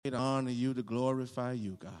To honor you, to glorify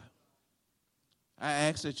you, God. I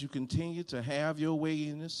ask that you continue to have your way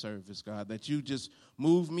in this service, God, that you just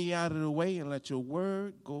move me out of the way and let your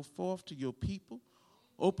word go forth to your people.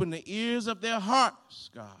 Open the ears of their hearts,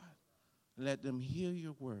 God. Let them hear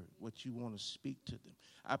your word, what you want to speak to them.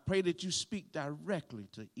 I pray that you speak directly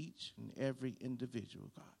to each and every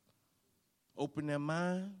individual, God. Open their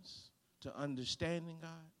minds to understanding,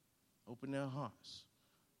 God. Open their hearts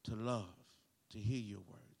to love, to hear your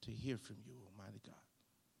word, to hear from you, Almighty God.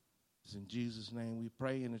 It's in Jesus' name we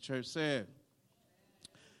pray, and the church said,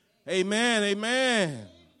 amen, amen. Amen.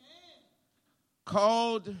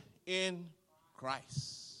 Called in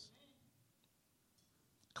Christ.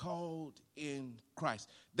 Called in Christ.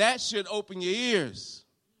 That should open your ears,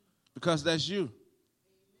 because that's you.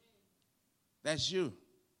 That's you.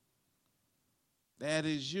 That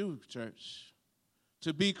is you, church.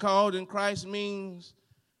 To be called in Christ means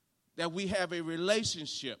that we have a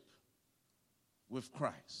relationship with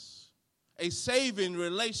Christ, a saving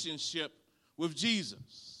relationship with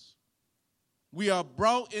Jesus. We are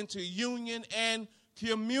brought into union and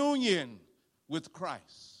communion with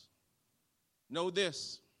Christ. Know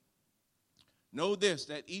this,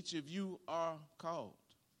 that each of you are called.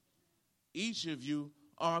 Each of you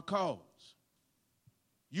are called.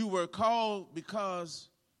 You were called because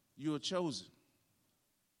you are chosen.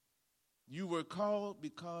 You were called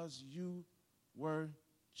because you were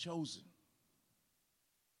chosen.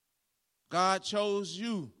 God chose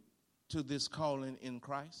you to this calling in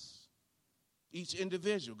Christ. Each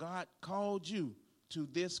individual, God called you to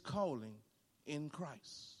this calling in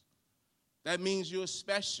Christ. That means you're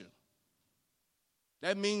special.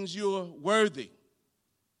 That means you're worthy.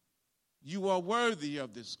 You are worthy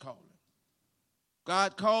of this calling.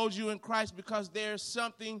 God called you in Christ because there's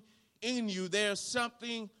something in you. There's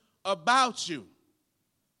something about you.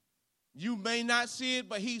 You may not see it,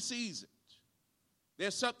 but he sees it.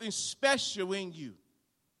 There's something special in you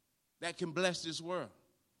that can bless this world.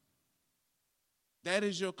 That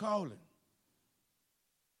is your calling.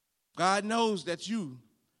 God knows that you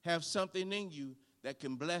have something in you that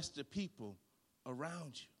can bless the people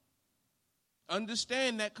around you.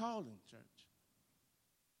 Understand that calling, church.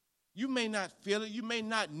 You may not feel it. You may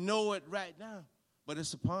not know it right now, but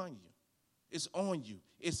it's upon you. It's on you.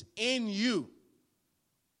 It's in you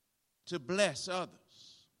to bless others.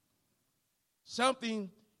 Something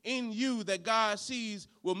in you that God sees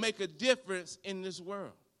will make a difference in this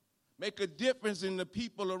world. Make a difference in the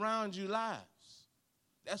people around you lives.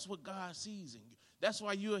 That's what God sees in you. That's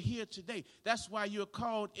why you're here today. That's why you're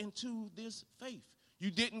called into this faith.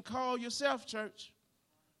 You didn't call yourself, church.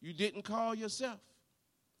 You didn't call yourself.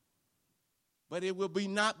 But it will be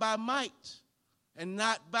not by might and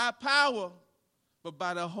not by power, but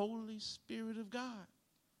by the Holy Spirit of God.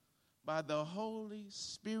 By the Holy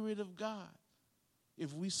Spirit of God.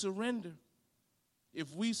 If we surrender,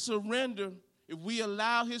 if we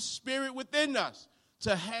allow his Spirit within us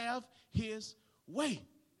to have his way,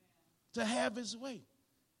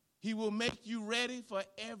 he will make you ready for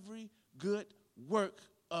every good work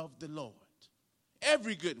of the Lord.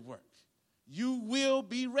 Every good work you will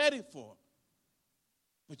be ready for.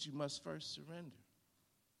 But you must first surrender.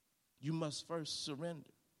 You must first surrender.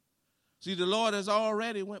 See, the Lord has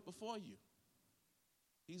already went before you.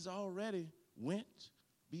 He's already went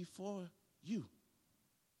before you.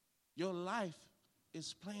 Your life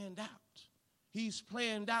is planned out. He's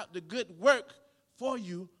planned out the good work for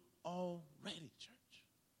you already, church.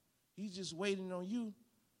 He's just waiting on you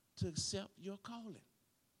to accept your calling.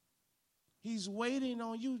 He's waiting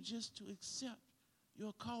on you just to accept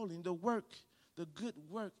your calling. The work, the good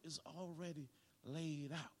work is already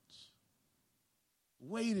laid out.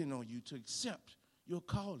 Waiting on you to accept your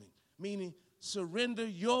calling, meaning surrender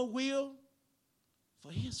your will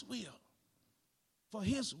for his will. For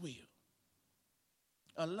his will.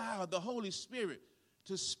 Allow the Holy Spirit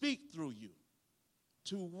to speak through you,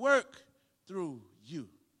 to work through you,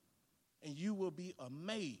 and you will be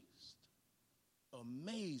amazed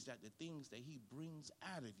at the things that he brings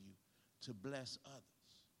out of you to bless others.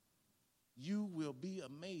 You will be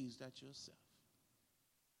amazed at yourself.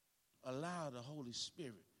 Allow the Holy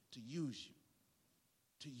Spirit to use you.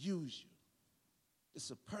 To use you. It's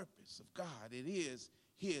a purpose of God. It is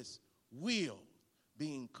his will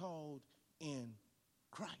being called in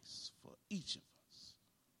Christ for each of us.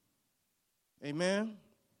 Amen?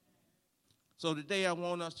 So today I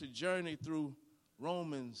want us to journey through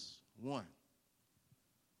Romans 1,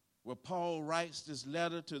 where Paul writes this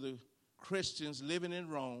letter to the Christians living in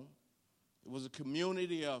Rome. It was a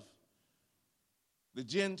community of the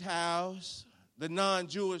Gentiles, the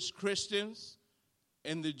non-Jewish Christians,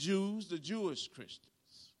 and the Jews, the Jewish Christians.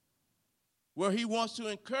 where he wants to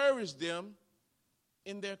encourage them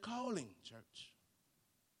in their calling, church,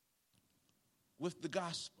 with the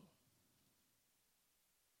gospel.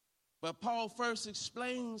 But Paul first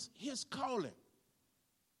explains his calling.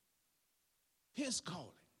 His calling.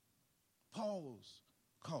 Paul's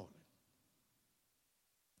calling.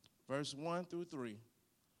 Verse 1 through 3.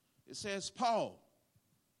 It says, Paul,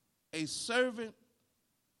 a servant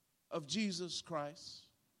of Jesus Christ,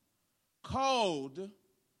 called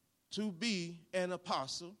to be an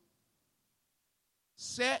apostle,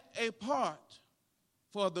 set apart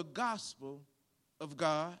for the gospel of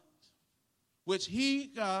God, which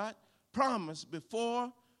God, promised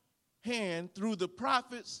beforehand through the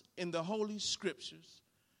prophets in the Holy Scriptures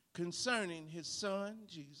concerning his son,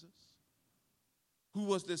 Jesus, who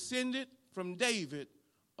was descended from David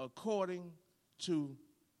according to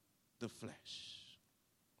the flesh.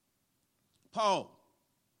 Paul,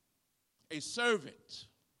 a servant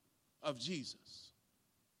of Jesus,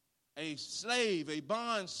 a slave, a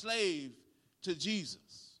bond slave to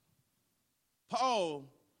Jesus.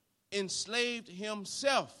 Paul enslaved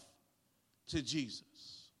himself to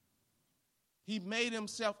Jesus. He made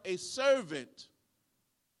himself a servant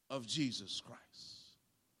of Jesus Christ.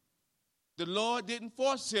 The Lord didn't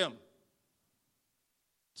force him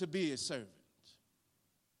to be a servant.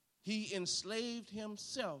 He enslaved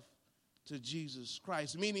himself to Jesus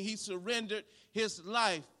Christ, meaning he surrendered his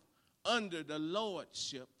life under the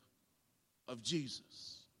lordship of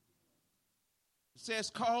Jesus. It says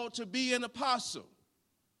called to be an apostle.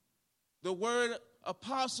 The word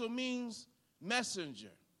apostle means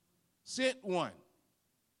messenger, sent one.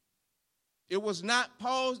 It was not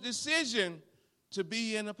Paul's decision to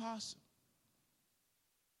be an apostle.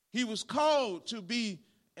 He was called to be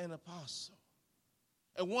an apostle.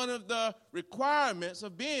 And one of the requirements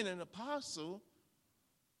of being an apostle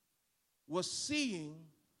was seeing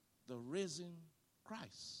the risen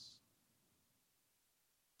Christ.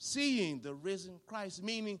 Seeing the risen Christ,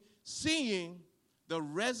 meaning seeing the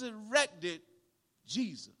resurrected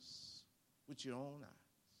Jesus with your own eyes.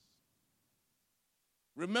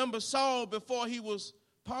 Remember, Saul, before he was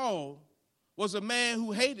Paul, was a man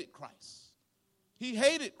who hated Christ. He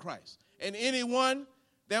hated Christ and anyone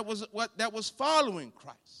that was following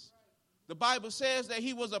Christ. The Bible says that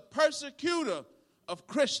he was a persecutor of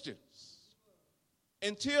Christians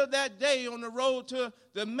until that day on the road to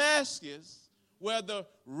Damascus, where the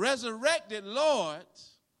resurrected Lord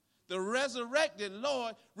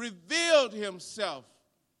revealed himself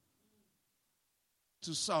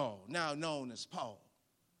to Saul, now known as Paul,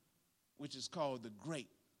 which is called the Great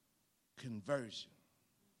Conversion.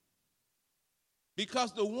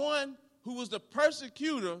 Because the one who was the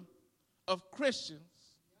persecutor of Christians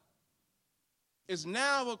is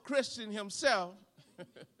now a Christian himself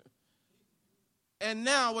and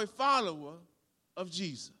now a follower of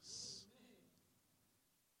Jesus.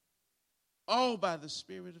 All by the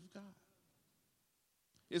Spirit of God.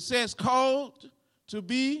 It says called to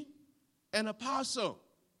be an apostle.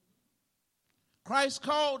 Christ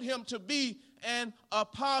called him to be an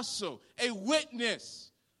apostle, a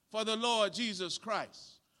witness for the Lord Jesus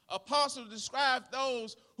Christ. Apostle describes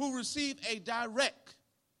those who receive a direct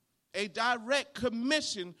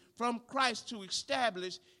commission from Christ to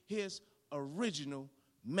establish his original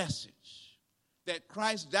message. That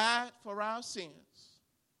Christ died for our sins.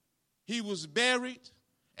 He was buried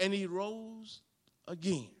and he rose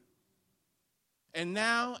again. And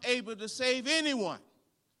now able to save anyone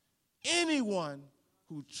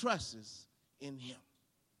who trusts in him.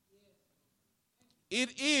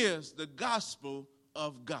 It is the gospel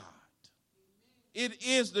of God. It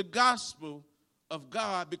is the gospel of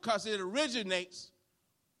God because it originates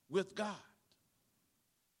with God.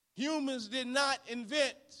 Humans did not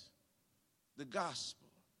invent the gospel.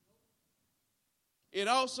 It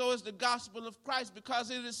also is the gospel of Christ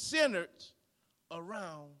because it is centered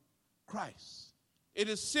around Christ. It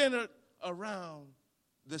is centered around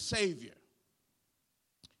the Savior.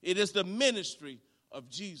 It is the ministry of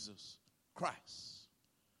Jesus Christ.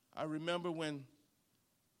 I remember when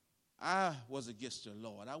I was against the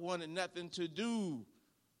Lord. I wanted nothing to do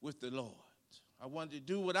with the Lord. I wanted to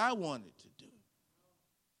do what I wanted to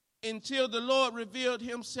do. Until the Lord revealed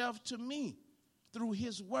himself to me through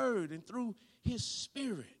his word and through his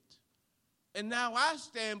spirit. And now I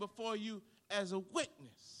stand before you as a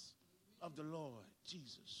witness of the Lord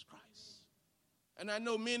Jesus Christ. And I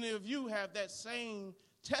know many of you have that same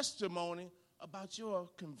testimony about your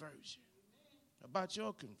conversion. About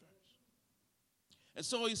your conversion. And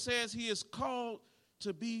so he says he is called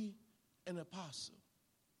to be an apostle,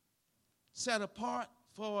 set apart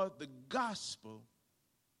for the gospel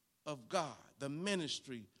of God, the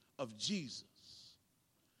ministry of Jesus.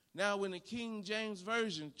 Now, in the King James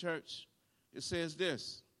Version, church, it says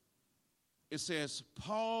this. It says,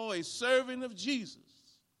 Paul, a servant of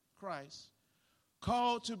Jesus Christ,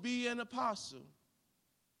 called to be an apostle,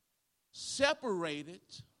 separated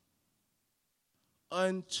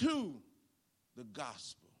unto the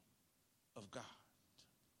gospel of God.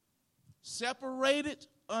 Separated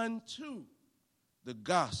unto the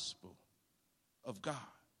gospel of God.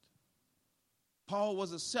 Paul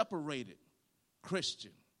was a separated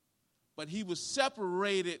Christian, but he was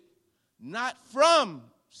separated not from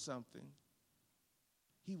something.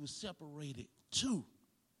 He was separated to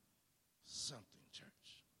something, church.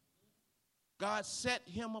 God set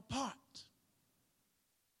him apart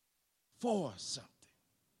for something,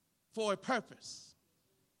 for a purpose.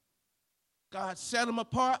 God set him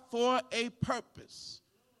apart for a purpose,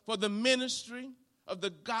 for the ministry of the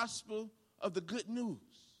gospel of the good news.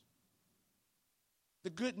 The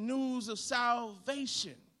good news of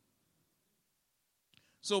salvation.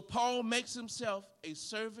 So Paul makes himself a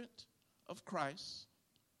servant of Christ.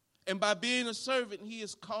 And by being a servant, he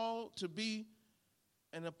is called to be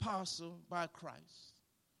an apostle by Christ.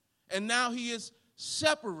 And now he is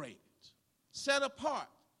separated, set apart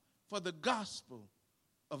for the gospel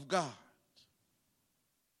of God.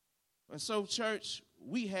 And so, church,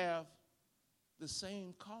 we have the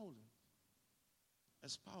same calling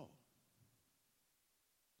as Paul.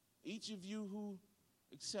 Each of you who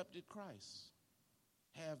accepted Christ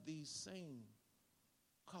have these same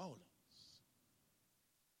callings.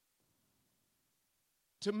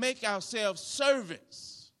 To make ourselves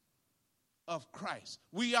servants of Christ.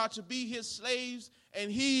 We are to be his slaves,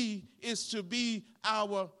 and he is to be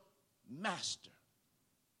our master.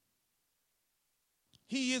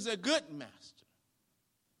 He is a good master.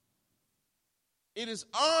 It is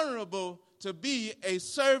honorable to be a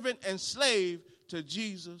servant and slave to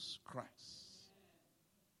Jesus Christ.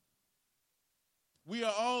 We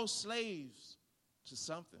are all slaves to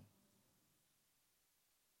something.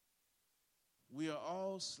 We are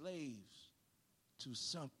all slaves to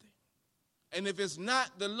something. And if it's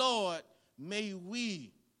not the Lord, may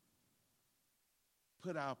we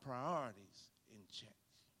put our priorities in check.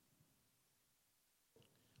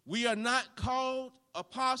 We are not called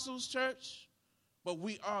apostles, church, but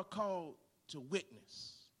we are called to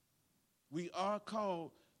witness. We are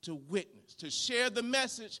called to witness, to share the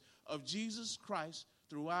message of Jesus Christ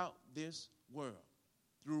throughout this world,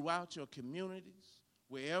 throughout your communities,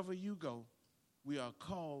 wherever you go. We are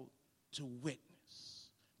called to witness.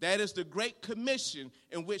 That is the great commission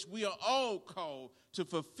in which we are all called to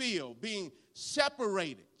fulfill, being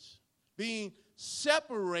separated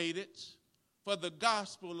for the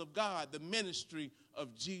gospel of God, the ministry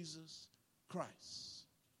of Jesus Christ.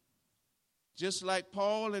 Just like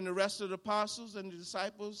Paul and the rest of the apostles and the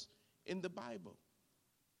disciples in the Bible.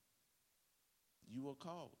 You were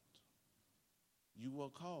called. You were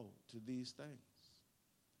called to these things.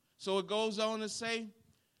 So it goes on to say,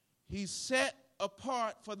 he's set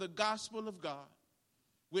apart for the gospel of God,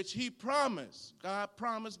 which he promised, God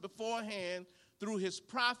promised beforehand through his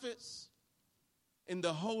prophets in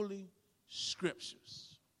the Holy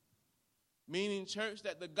Scriptures. Meaning, church,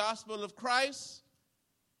 that the gospel of Christ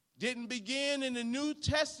didn't begin in the New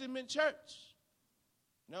Testament church.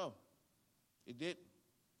 No, it didn't.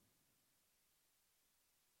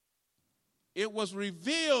 It was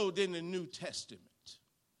revealed in the New Testament.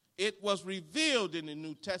 It was revealed in the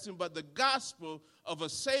New Testament, but the gospel of a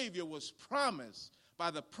Savior was promised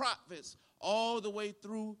by the prophets all the way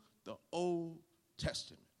through the Old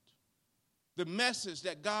Testament. The message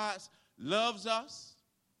that God loves us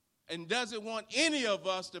and doesn't want any of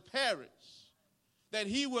us to perish, that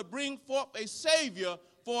he would bring forth a Savior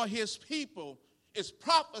for his people, is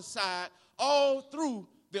prophesied all through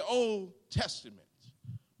the Old Testament,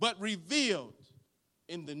 but revealed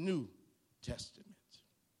in the New Testament.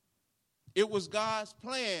 It was God's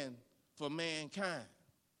plan for mankind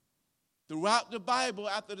throughout the Bible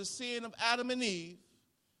after the sin of Adam and Eve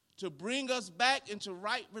to bring us back into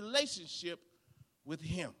right relationship with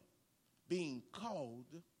him, being called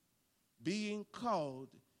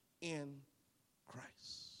in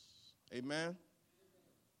Christ. Amen.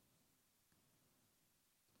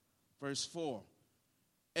 Verse 4.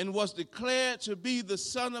 And was declared to be the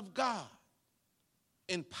Son of God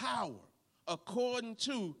in power according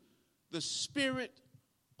to the Spirit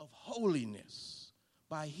of holiness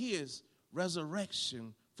by his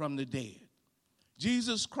resurrection from the dead.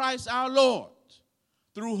 Jesus Christ our Lord,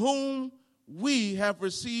 through whom we have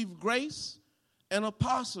received grace and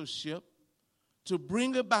apostleship to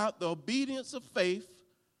bring about the obedience of faith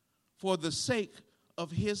for the sake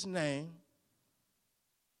of his name,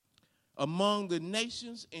 among the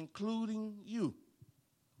nations, including you,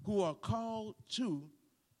 who are called to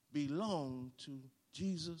belong to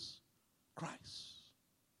Jesus Christ.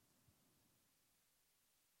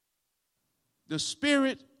 The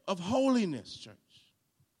spirit of holiness, church.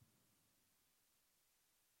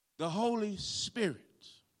 The Holy Spirit.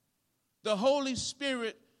 The Holy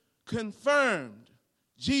Spirit confirmed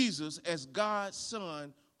Jesus as God's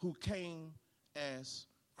Son who came as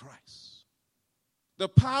Christ. The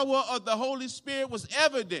power of the Holy Spirit was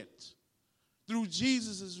evident through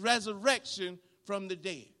Jesus' resurrection from the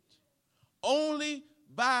dead. Only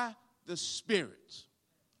by the Spirit.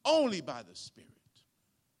 Only by the Spirit.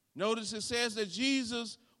 Notice it says that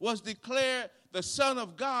Jesus was declared the Son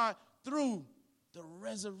of God through the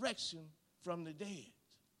resurrection from the dead.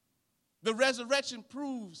 The resurrection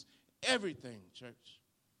proves everything, church.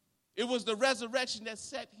 It was the resurrection that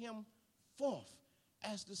set him forth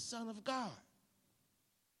as the Son of God.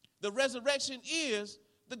 The resurrection is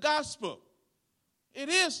the gospel. It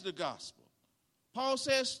is the gospel. Paul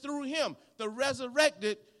says through him, the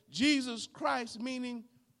resurrected Jesus Christ, meaning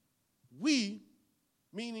we,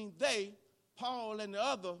 meaning they, Paul and the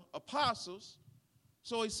other apostles.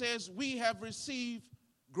 So he says we have received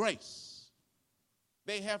grace.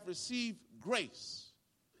 They have received grace,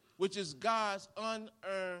 which is God's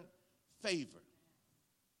unearned favor.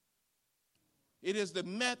 It is the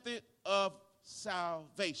method of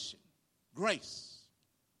salvation. Grace.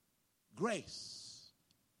 Grace.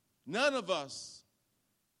 None of us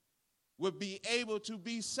would be able to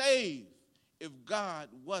be saved if God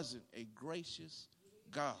wasn't a gracious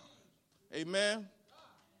God. Amen.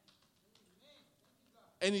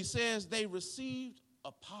 And he says they received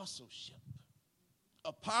apostleship.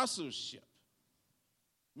 Apostleship.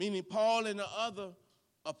 Meaning Paul and the other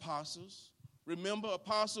apostles. Remember,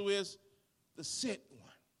 apostle is the sent one.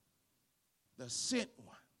 The sent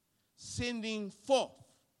one. Sending forth.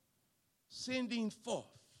 Sending forth.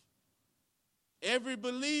 Every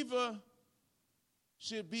believer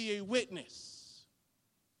should be a witness.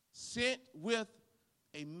 Sent with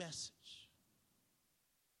a message.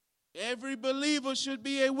 Every believer should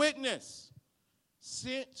be a witness.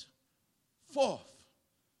 Sent forth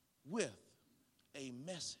with a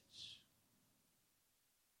message.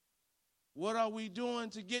 What are we doing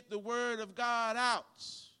to get the word of God out?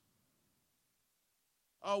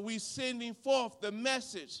 Are we sending forth the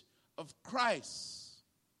message of Christ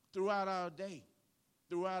throughout our day,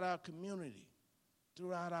 throughout our community,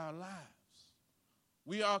 throughout our lives?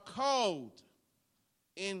 We are called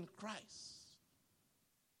in Christ,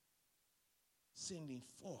 sending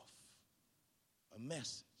forth a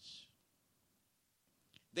message.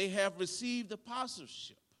 They have received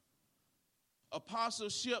apostleship.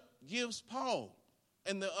 Apostleship gives Paul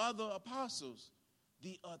and the other apostles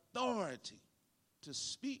the authority to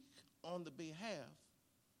speak on the behalf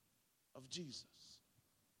of Jesus.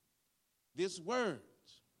 This word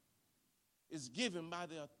is given by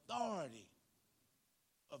the authority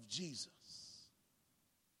of Jesus.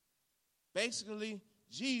 Basically,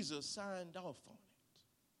 Jesus signed off on it.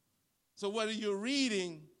 So what you're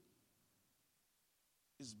reading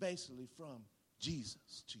is basically from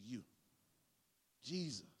Jesus to you.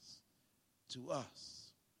 Jesus to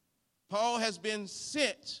us. Paul has been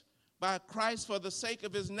sent by Christ for the sake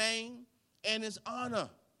of his name and his honor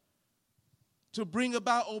to bring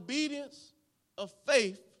about obedience of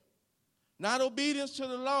faith, not obedience to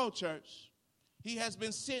the law, church. He has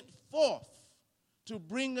been sent forth to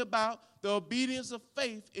bring about the obedience of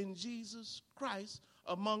faith in Jesus Christ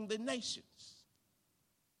among the nations,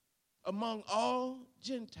 among all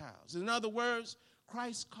Gentiles. In other words,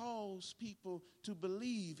 Christ calls people to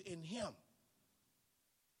believe in him.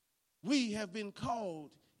 We have been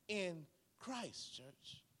called in Christ,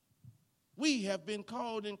 church. We have been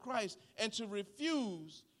called in Christ, and to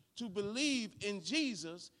refuse to believe in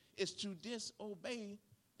Jesus is to disobey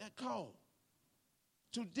that call.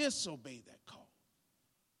 To disobey that call.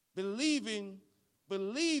 Believing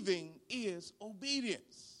is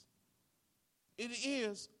obedience. It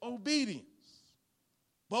is obedience.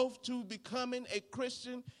 Both to becoming a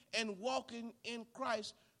Christian and walking in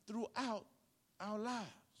Christ throughout our lives.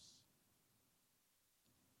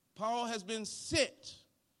 Paul has been sent.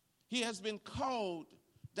 He has been called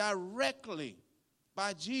directly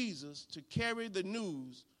by Jesus to carry the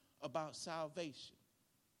news about salvation,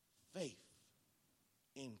 faith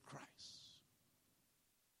in Christ.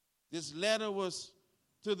 This letter was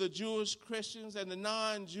to the Jewish Christians and the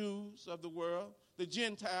non-Jews of the world, the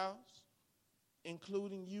Gentiles,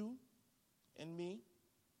 including you and me,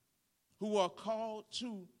 who are called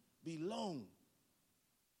to belong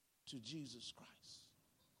to Jesus Christ.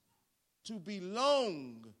 To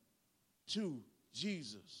belong to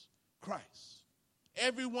Jesus Christ.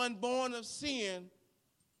 Everyone born of sin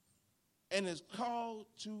and is called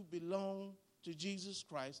to belong to Jesus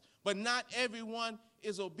Christ, but not everyone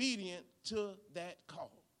is obedient to that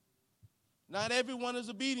call. Not everyone is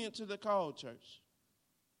obedient to the call, church.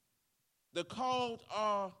 The called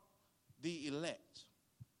are the elect.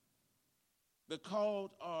 The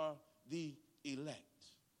called are the elect.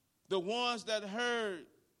 The ones that heard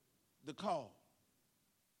the call.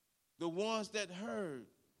 The ones that heard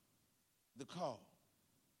the call.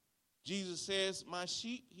 Jesus says, my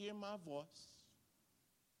sheep hear my voice,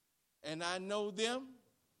 and I know them,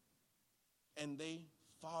 and they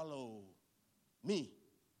follow me.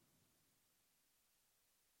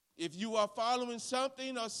 If you are following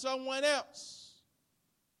something or someone else,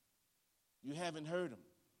 you haven't heard them.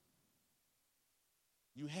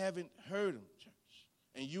 You haven't heard him, church.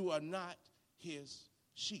 And you are not his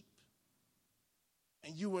sheep.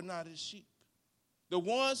 And you are not his sheep. The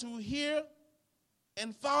ones who hear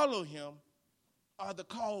and follow him are the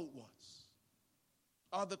called ones.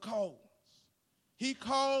 Are the called ones. He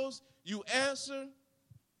calls, you answer,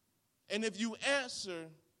 and if you answer,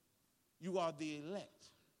 you are the elect.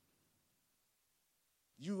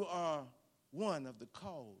 You are one of the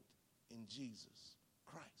called in Jesus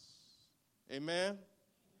Christ. Amen?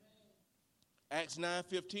 Acts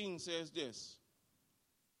 9:15 says this.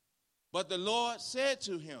 But the Lord said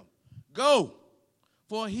to him, go,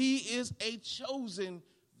 for he is a chosen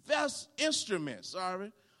instrument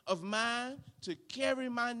of mine to carry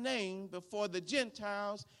my name before the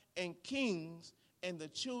Gentiles and kings and the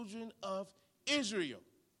children of Israel.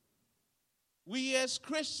 We as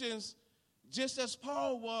Christians, just as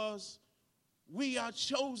Paul was, we are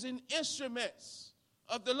chosen instruments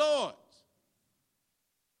of the Lord.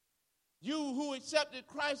 You who accepted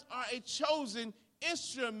Christ are a chosen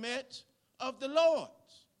instrument of the Lord.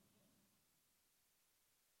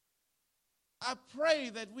 I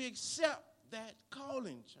pray that we accept that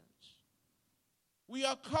calling, church. We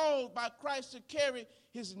are called by Christ to carry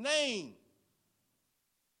his name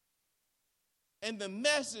and the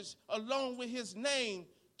message along with his name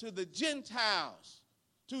to the Gentiles,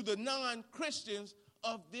 to the non-Christians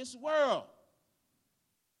of this world.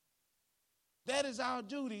 That is our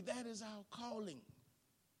duty. That is our calling.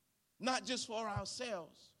 Not just for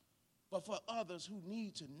ourselves, but for others who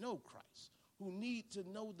need to know Christ, who need to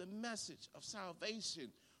know the message of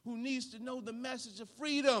salvation, who needs to know the message of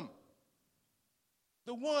freedom.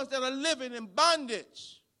 The ones that are living in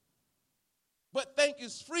bondage, but think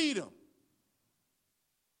it's freedom.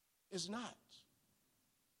 It's not.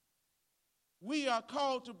 We are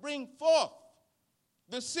called to bring forth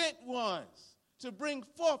the sent ones, to bring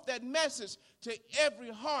forth that message to every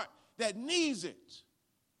heart that needs it,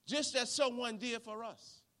 just as someone did for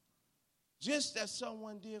us. Just as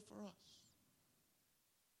someone did for us.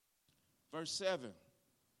 Verse 7.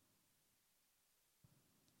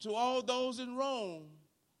 To all those in Rome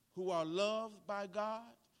who are loved by God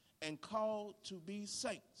and called to be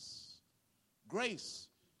saints, grace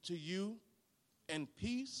to you and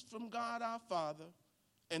peace from God our Father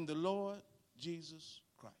and the Lord Jesus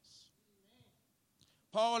Christ.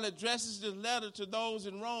 Paul addresses the letter to those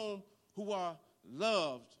in Rome who are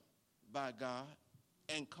loved by God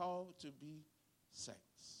and called to be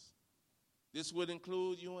saints. This would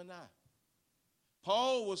include you and I.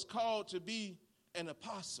 Paul was called to be an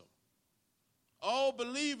apostle. All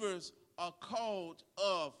believers are called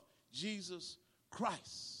of Jesus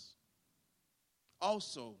Christ.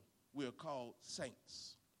 Also, we are called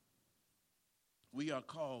saints. We are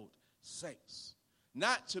called saints.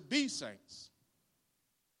 Not to be saints.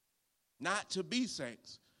 Not to be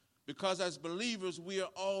saints. Because as believers, we are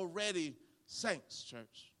already saints,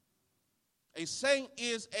 church. A saint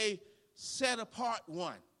is a set-apart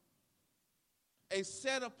one. A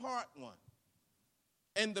set-apart one.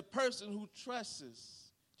 And the person who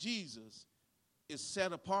trusts Jesus is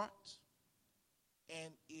set apart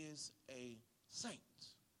and is a saint.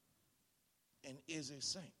 And is a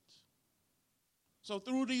saint. So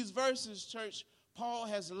through these verses, church, Paul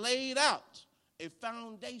has laid out a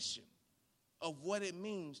foundation of what it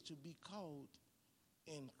means to be called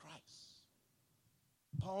in Christ.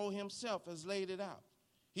 Paul himself has laid it out.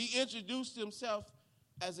 He introduced himself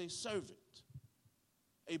as a servant,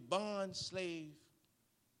 a bond slave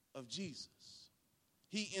of Jesus.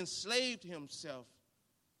 He enslaved himself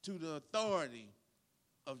to the authority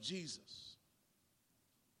of Jesus,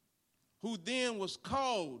 who then was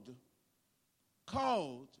called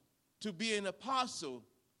to be an apostle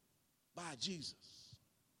by Jesus.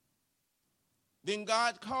 Then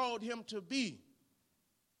God called him to be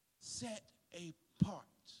set apart.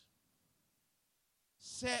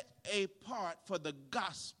 set apart for the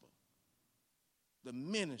gospel, the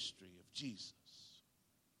ministry of Jesus.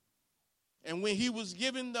 And when he was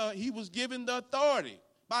given the authority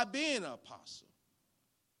by being an apostle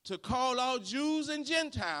to call all Jews and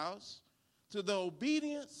Gentiles to the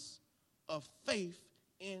obedience of faith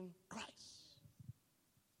in Christ.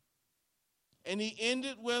 And he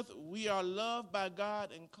ended with, we are loved by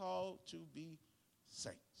God and called to be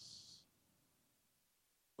saints.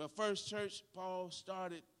 But first, church, Paul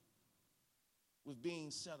started with being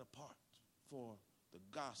set apart for the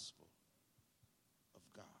gospel of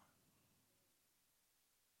God.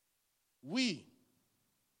 We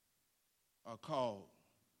are called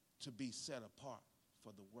to be set apart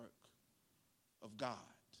for the work of God.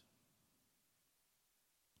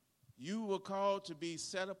 You were called to be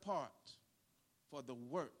set apart for the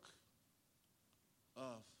work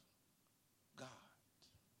of God.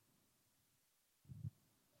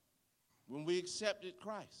 When we accepted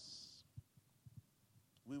Christ,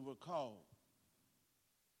 we were called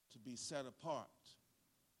to be set apart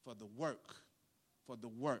for the work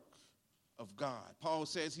of God. Paul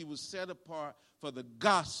says he was set apart for the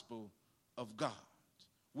gospel of God.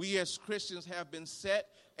 We as Christians have been set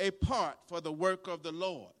apart for the work of the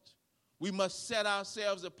Lord. We must set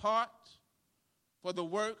ourselves apart for the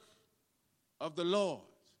work of the Lord.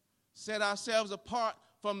 Set ourselves apart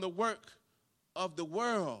from the work of the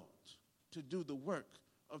world to do the work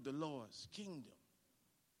of the Lord's kingdom.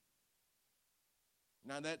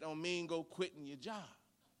 Now that don't mean go quitting your job.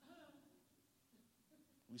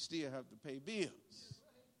 We still have to pay bills.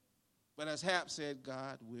 But as Hap said,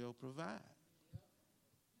 God will provide.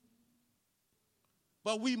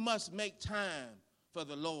 But we must make time for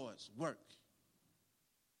the Lord's work.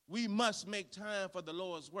 We must make time for the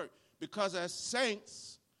Lord's work because as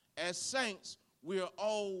saints, we are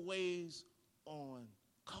always on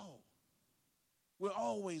call. We're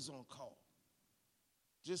always on call.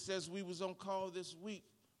 Just as we was on call this week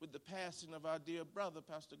with the passing of our dear brother,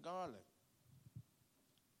 Pastor Garland.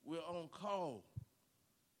 We're on call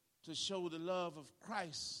to show the love of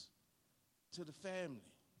Christ to the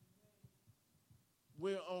family.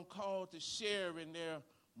 We're on call to share in their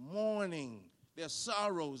mourning, their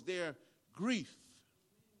sorrows, their grief.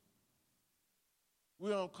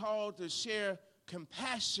 We're on call to share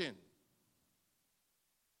compassion.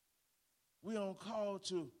 We're on call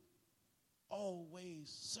to always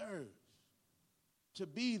serve, to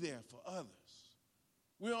be there for others.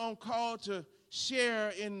 We're on call to share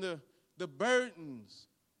in the burdens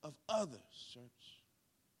of others, church.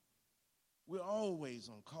 We're always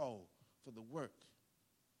on call for the work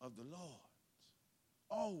of the Lord.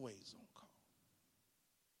 Always on call.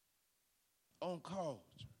 On call,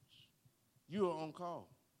 church. You are on call.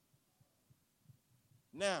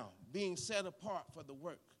 Now, being set apart for the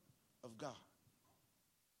work of God.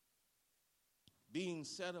 Being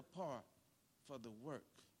set apart for the work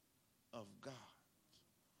of God.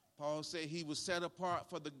 Paul said he was set apart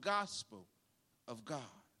for the gospel of God.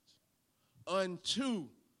 Unto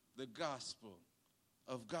the gospel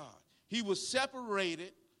of God. He was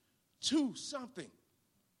separated to something.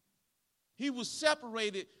 He was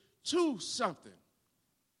separated to something.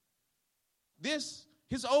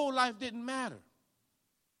 His old life didn't matter.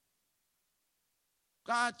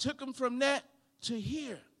 God took him from that to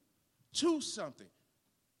here, to something,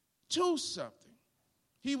 to something.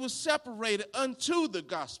 He was separated unto the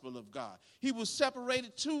gospel of God. He was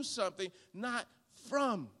separated to something, not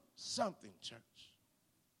from something, church.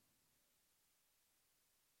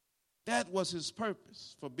 That was his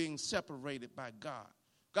purpose for being separated by God.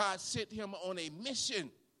 God sent him on a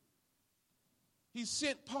mission. He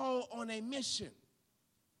sent Paul on a mission.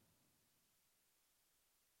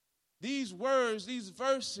 These words, these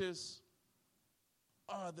verses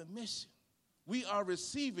are the mission. We are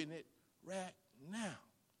receiving it right now.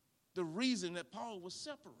 The reason that Paul was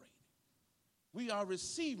separated. We are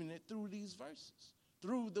receiving it through these verses,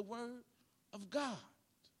 through the word of God.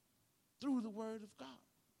 Through the word of God.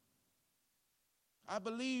 I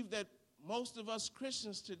believe that most of us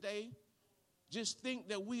Christians today just think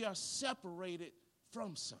that we are separated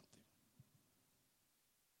from something.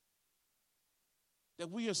 That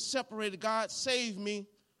we are separated. God saved me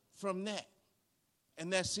from that.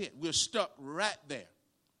 And that's it. We're stuck right there.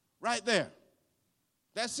 Right there.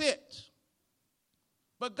 That's it.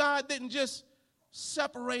 But God didn't just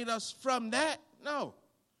separate us from that. No.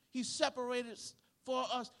 He separated for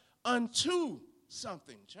us unto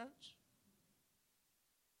something, church.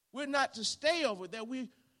 We're not to stay over there. We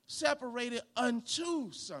separated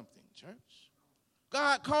unto something, church.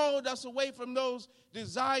 God called us away from those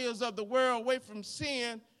desires of the world, away from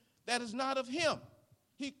sin that is not of him.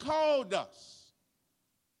 He called us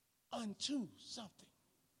unto something.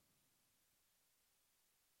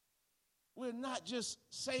 We're not just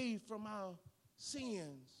saved from our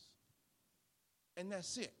sins and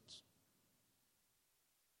that's it.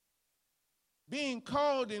 Being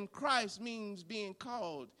called in Christ means being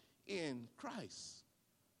called in Christ.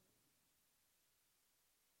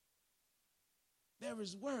 There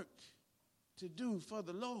is work to do for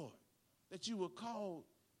the Lord that you were called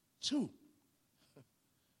to.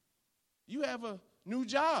 You have a new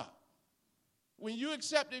job. When you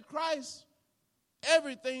accepted Christ,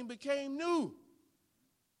 everything became new.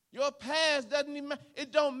 Your past doesn't even matter.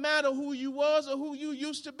 It don't matter who you was or who you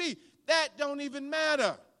used to be. That don't even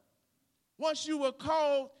matter. Once you were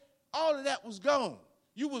called, all of that was gone.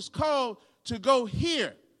 You was called to go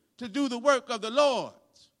here to do the work of the Lord.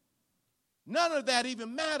 None of that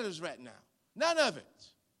even matters right now. None of it.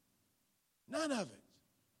 None of it.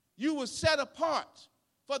 You were set apart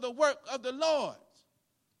for the work of the Lord,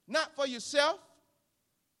 not for yourself.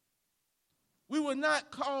 We were not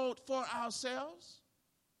called for ourselves.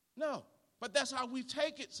 No, but that's how we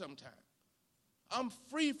take it sometimes. I'm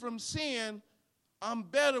free from sin. I'm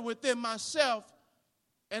better within myself,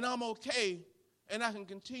 and I'm okay, and I can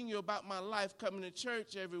continue about my life coming to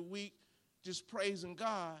church every week, just praising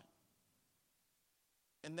God,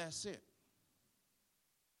 and that's it.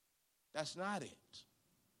 That's not it.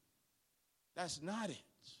 That's not it.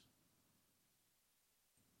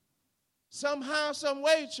 Somehow, some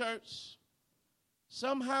way, church,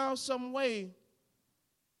 somehow, some way,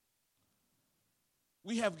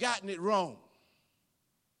 we have gotten it wrong.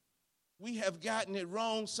 We have gotten it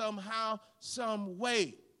wrong somehow, some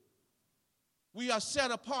way. We are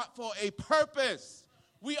set apart for a purpose.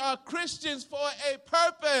 We are Christians for a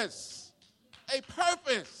purpose. A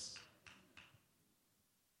purpose.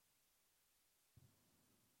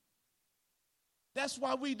 That's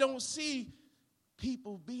why we don't see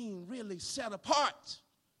people being really set apart,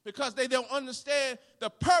 because they don't understand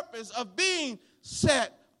the purpose of being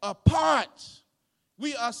set apart.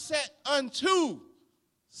 We are set unto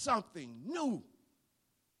something new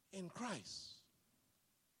in Christ.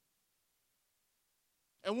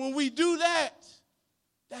 And when we do that,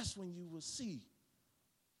 that's when you will see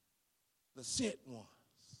the sent ones,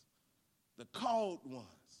 the called ones,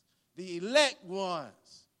 the elect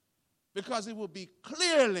ones, because it will be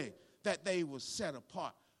clearly that they were set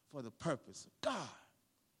apart for the purpose of God.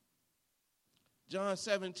 John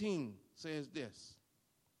 17 says this,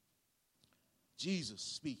 Jesus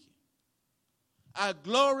speaking. I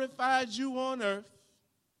glorified you on earth,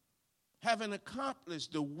 having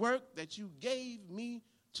accomplished the work that you gave me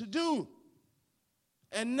to do.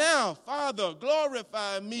 And now, Father,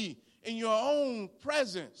 glorify me in your own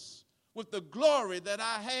presence with the glory that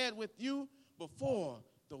I had with you before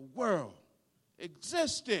the world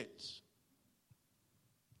existed.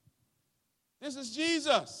 This is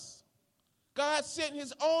Jesus. God sent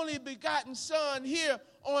his only begotten Son here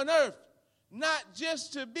on earth, not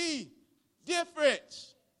just to be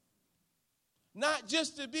different, not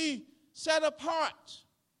just to be set apart,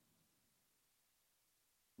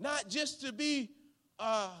 not just to be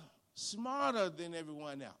smarter than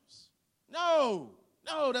everyone else. No,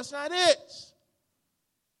 that's not it.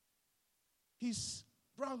 He's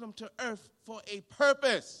brought them to earth for a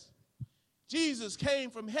purpose. Jesus came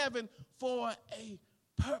from heaven for a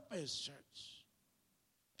purpose, church.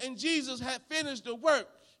 And Jesus had finished the work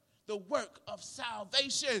of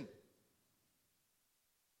salvation.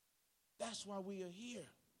 That's why we are here,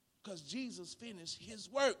 because Jesus finished his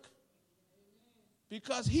work.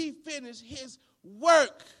 Because he finished his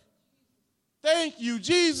work. Thank you,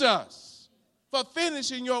 Jesus, for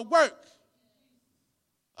finishing your work,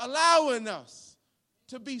 allowing us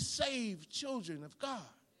to be saved children of God.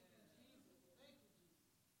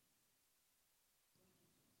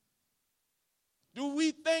 Do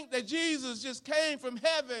we think that Jesus just came from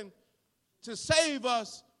heaven to save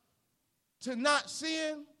us, to not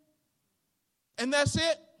sin, and that's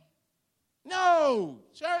it? No,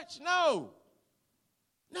 church, no.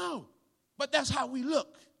 No, but that's how we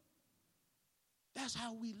look. That's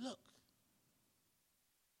how we look.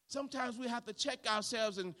 Sometimes we have to check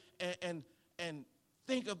ourselves and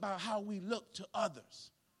think about how we look to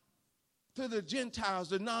others, to the Gentiles,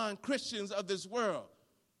 the non-Christians of this world.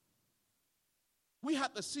 We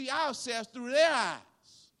have to see ourselves through their eyes.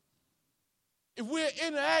 If we're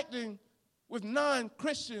interacting with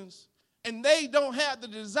non-Christians and they don't have the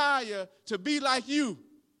desire to be like you,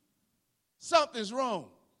 something's wrong.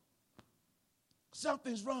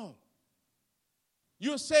 Something's wrong.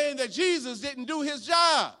 You're saying that Jesus didn't do his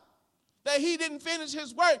job, that he didn't finish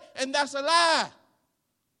his work, and that's a lie.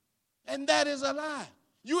 And that is a lie.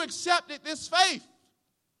 You accepted this faith.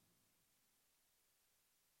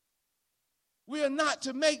 We are not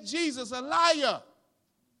to make Jesus a liar.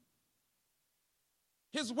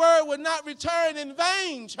 His word will not return in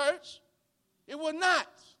vain, church. It will not.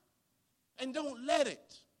 And don't let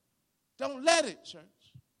it. Don't let it, church.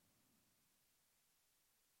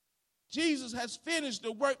 Jesus has finished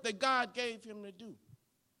the work that God gave him to do.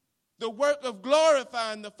 The work of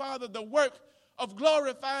glorifying the Father, the work of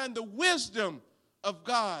glorifying the wisdom of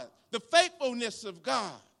God, the faithfulness of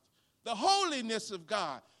God, the holiness of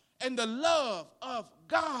God, and the love of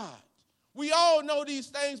God. We all know these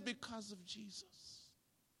things because of Jesus.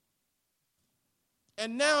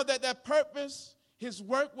 And now that that purpose, his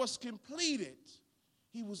work was completed,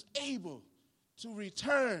 he was able to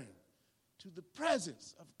return to the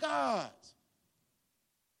presence of God,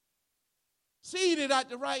 seated at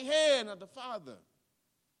the right hand of the Father.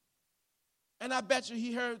 And I bet you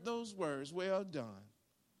he heard those words, well done,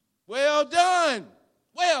 well done,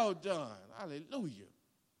 well done. Hallelujah,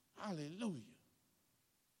 hallelujah.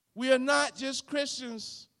 We are not just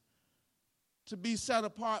Christians to be set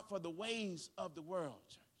apart for the ways of the world,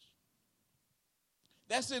 church.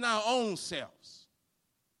 That's in our own selves.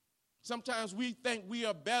 Sometimes we think we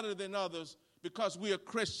are better than others because we are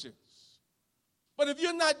Christians. But if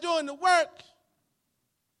you're not doing the work,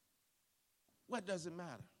 what does it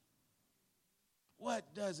matter?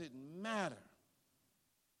 What does it matter?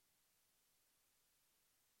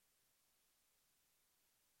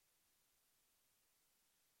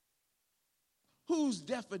 Whose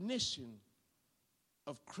definition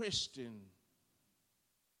of Christian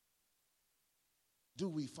do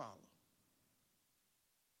we follow?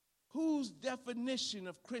 Whose definition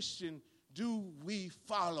of Christian do we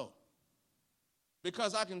follow?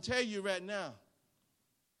 Because I can tell you right now,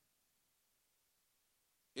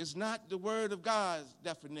 it's not the Word of God's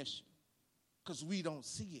definition, because we don't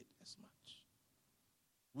see it as much.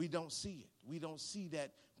 We don't see it. We don't see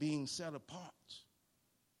that being set apart.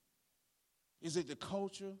 Is it the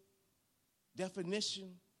culture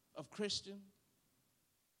definition of Christian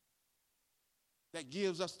that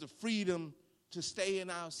gives us the freedom to stay in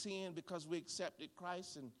our sin because we accepted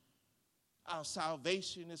Christ and our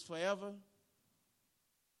salvation is forever?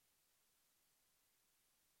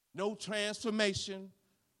 No transformation,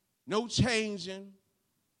 no changing,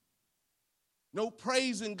 no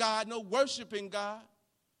praising God, no worshiping God,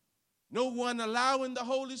 no one allowing the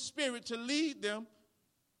Holy Spirit to lead them,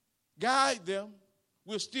 guide them.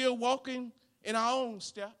 We're still walking in our own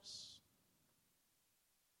steps.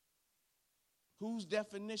 Whose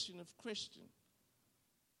definition of Christian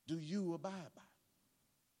do you abide by?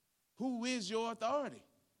 Who is your authority?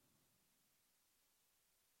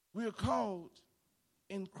 We are called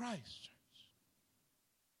in Christ, church.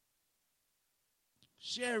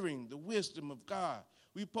 Sharing the wisdom of God.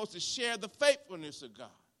 We're supposed to share the faithfulness of God.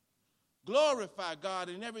 Glorify God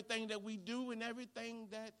in everything that we do and everything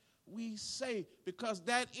that we say, because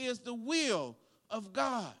that is the will of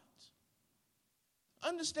God.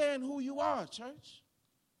 Understand who you are, church.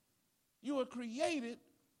 You are created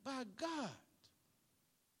by God.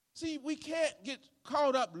 See, we can't get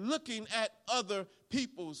caught up looking at other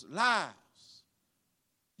people's lives.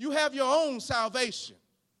 You have your own salvation.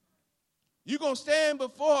 You're going to stand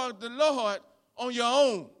before the Lord on your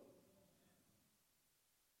own.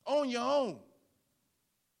 On your own.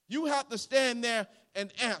 You have to stand there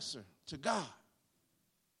and answer to God.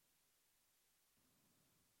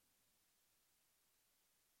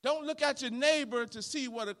 Don't look at your neighbor to see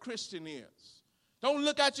what a Christian is. Don't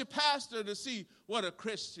look at your pastor to see what a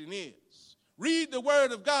Christian is. Read the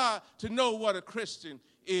Word of God to know what a Christian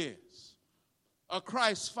is. A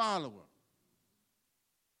Christ follower.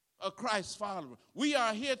 A Christ follower. We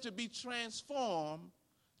are here to be transformed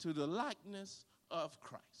to the likeness of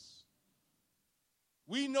Christ.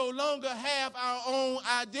 We no longer have our own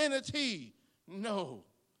identity. No.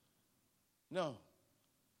 I'm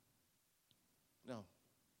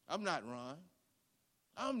not Ron.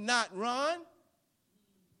 I'm not Ron.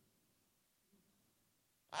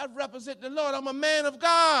 I represent the Lord. I'm a man of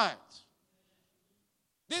God.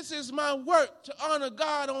 This is my work to honor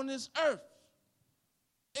God on this earth.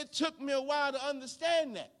 It took me a while to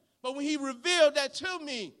understand that. But when he revealed that to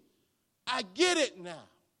me, I get it now.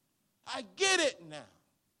 I get it now.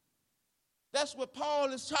 That's what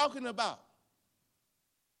Paul is talking about.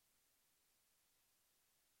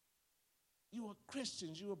 You are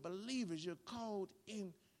Christians. You are believers. You're called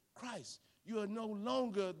in Christ. You are no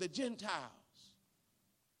longer the Gentiles.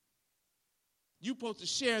 You're supposed to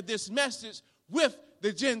share this message with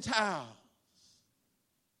the Gentiles,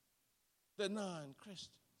 the non-Christians.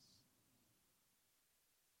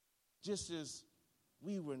 Just as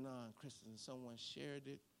we were non-Christians, someone shared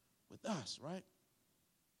it with us, right?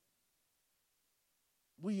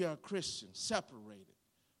 We are Christians, separated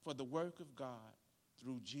for the work of God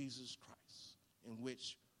through Jesus Christ, in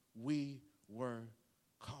which we were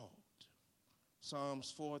called.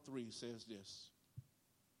 Psalms 4:3 says this,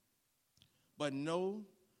 but know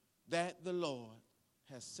that the Lord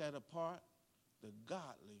has set apart the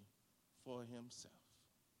godly for himself.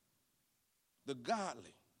 The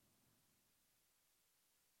godly.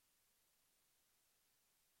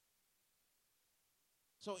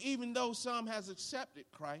 So even though some has accepted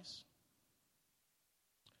Christ,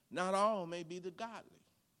 not all may be the godly.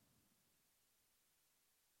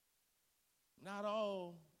 Not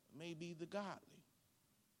all may be the godly.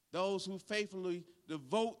 Those who faithfully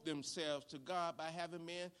devote themselves to God by having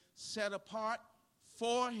men set apart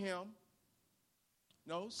for him,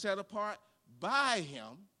 no, set apart by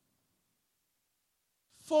him,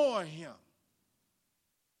 for him.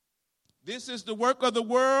 This is the work of the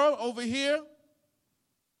world over here.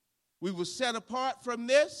 We were set apart from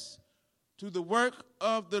this to the work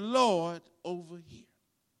of the Lord over here.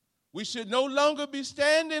 We should no longer be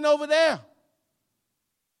standing over there.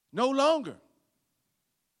 No longer.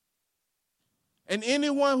 And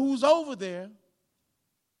anyone who's over there,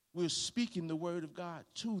 we're speaking the word of God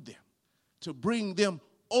to them, to bring them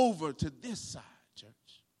over to this side,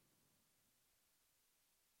 church.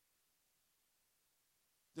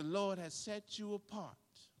 The Lord has set you apart.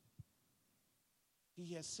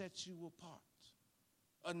 He has set you apart.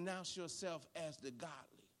 Announce yourself as the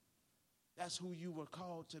godly. That's who you were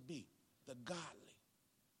called to be, the godly.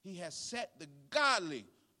 He has set the godly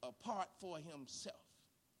apart for himself.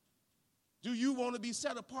 Do you want to be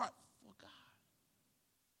set apart for God?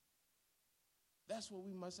 That's what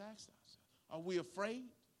we must ask ourselves. Are we afraid?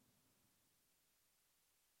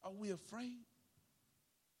 Are we afraid?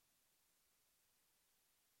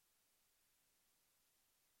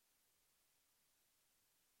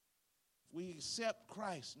 We accept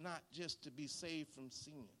Christ not just to be saved from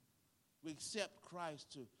sin. We accept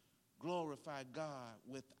Christ to glorify God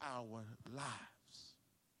with our lives.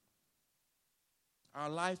 Our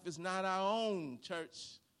life is not our own,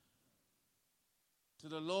 church. To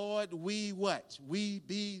the Lord, we what? We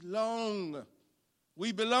belong.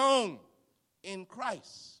 We belong in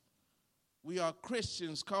Christ. We are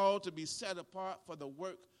Christians called to be set apart for the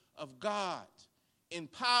work of God.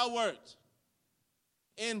 Empowered.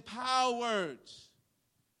 Empowered.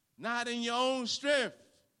 Not in your own strength.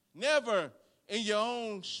 Never in your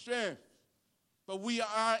own strength. But we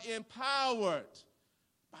are empowered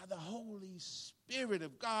by the Holy Spirit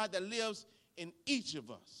of God that lives in each of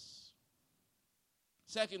us.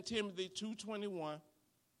 2 Timothy 2:21.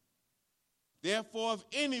 Therefore, if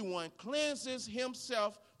anyone cleanses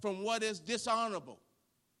himself from what is dishonorable,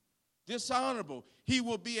 he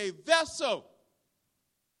will be a vessel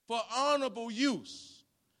for honorable use,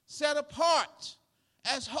 set apart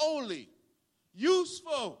as holy,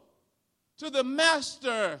 useful to the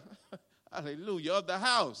master, hallelujah, of the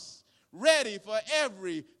house, ready for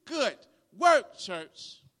every good work,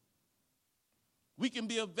 church. We can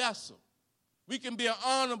be a vessel. We can be an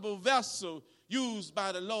honorable vessel used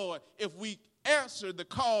by the Lord if we answer the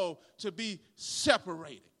call to be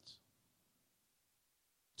separated.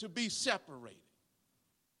 To be separated.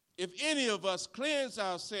 If any of us cleanse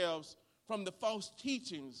ourselves from the false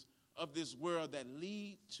teachings of this world that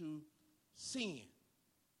lead to sin.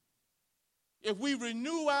 If we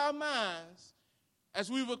renew our minds as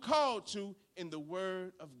we were called to in the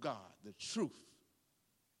Word of God, the truth,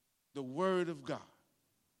 the Word of God,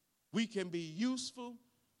 we can be useful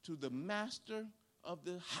to the master of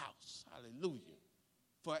the house, hallelujah,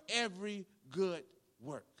 for every good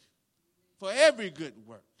work. For every good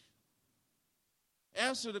work.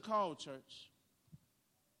 Answer the call, church.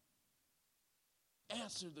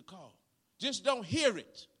 Answer the call. Just don't hear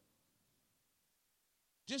it.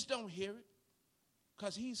 Just don't hear it,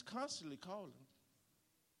 because he's constantly calling.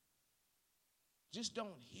 Just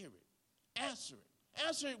don't hear it. Answer it.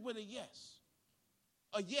 Answer it with a yes.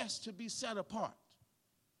 A yes to be set apart.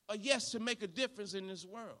 A yes to make a difference in this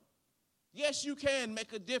world. Yes, you can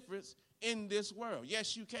make a difference in this world.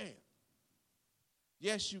 Yes, you can.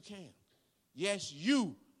 Yes, you can. Yes,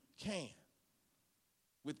 you can.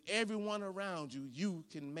 With everyone around you, you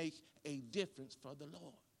can make a difference for the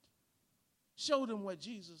Lord. Show them what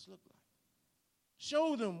Jesus looked like.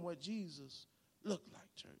 Show them what Jesus looked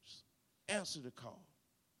like, church. Answer the call.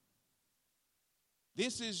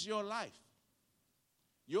 This is your life.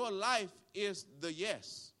 Your life is the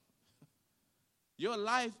yes. Your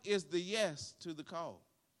life is the yes to the call.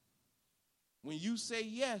 When you say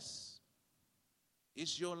yes,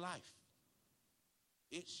 it's your life.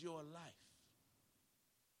 It's your life.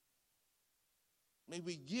 May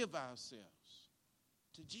we give ourselves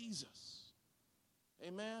to Jesus.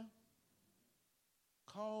 Amen?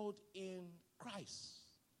 Called in Christ.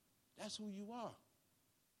 That's who you are.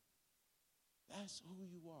 That's who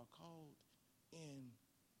you are, called in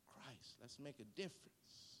Christ. Let's make a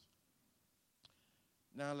difference.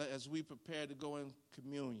 Now, as we prepare to go in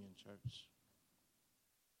communion, church,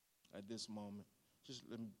 at this moment, just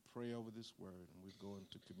let me pray over this word, and we'll go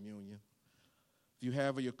into communion. If you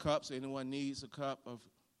have your cups, anyone needs a cup of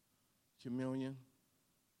communion,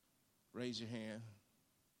 raise your hand.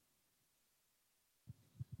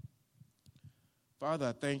 Father,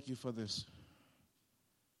 I thank you for this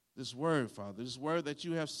word, Father, this word that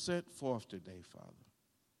you have sent forth today, Father.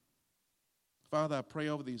 Father, I pray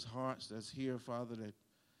over these hearts that's here, Father,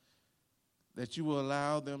 that you will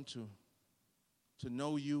allow them to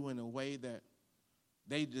know you in a way that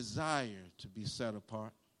they desire to be set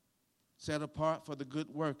apart for the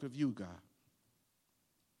good work of you, God.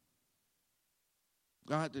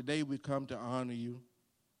 God, today we come to honor you.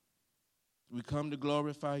 We come to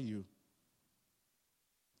glorify you.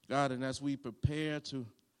 God, and as we prepare to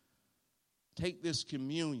take this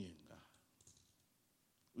communion, God,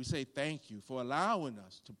 we say thank you for allowing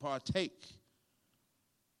us to partake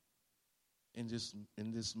in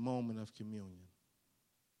this moment of communion.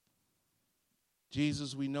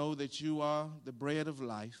 Jesus, we know that you are the bread of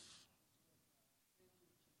life.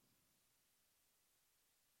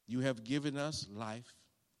 You have given us life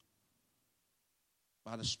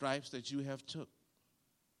by the stripes that you have took,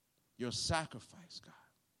 your sacrifice, God.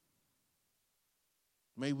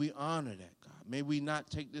 May we honor that, God. May we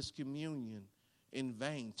not take this communion in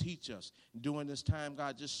vain. Teach us. During this time,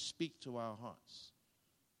 God, just speak to our hearts.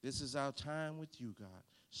 This is our time with you, God.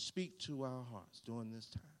 Speak to our hearts during this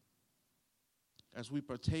time. As we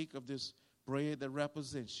partake of this bread that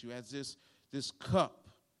represents you, as this cup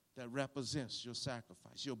that represents your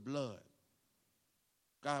sacrifice, your blood.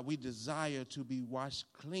 God, we desire to be washed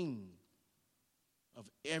clean of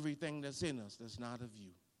everything that's in us that's not of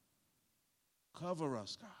you. Cover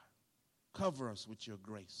us, God. Cover us with your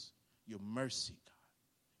grace, your mercy,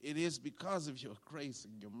 God. It is because of your grace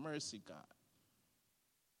and your mercy, God,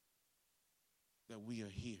 that we are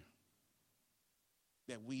here,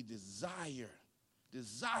 that we desire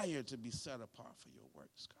to be set apart for your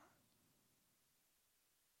works, God.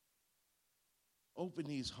 Open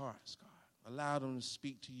these hearts, God. Allow them to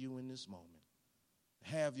speak to you in this moment.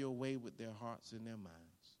 Have your way with their hearts and their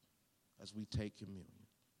minds as we take communion.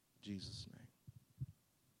 In Jesus' name.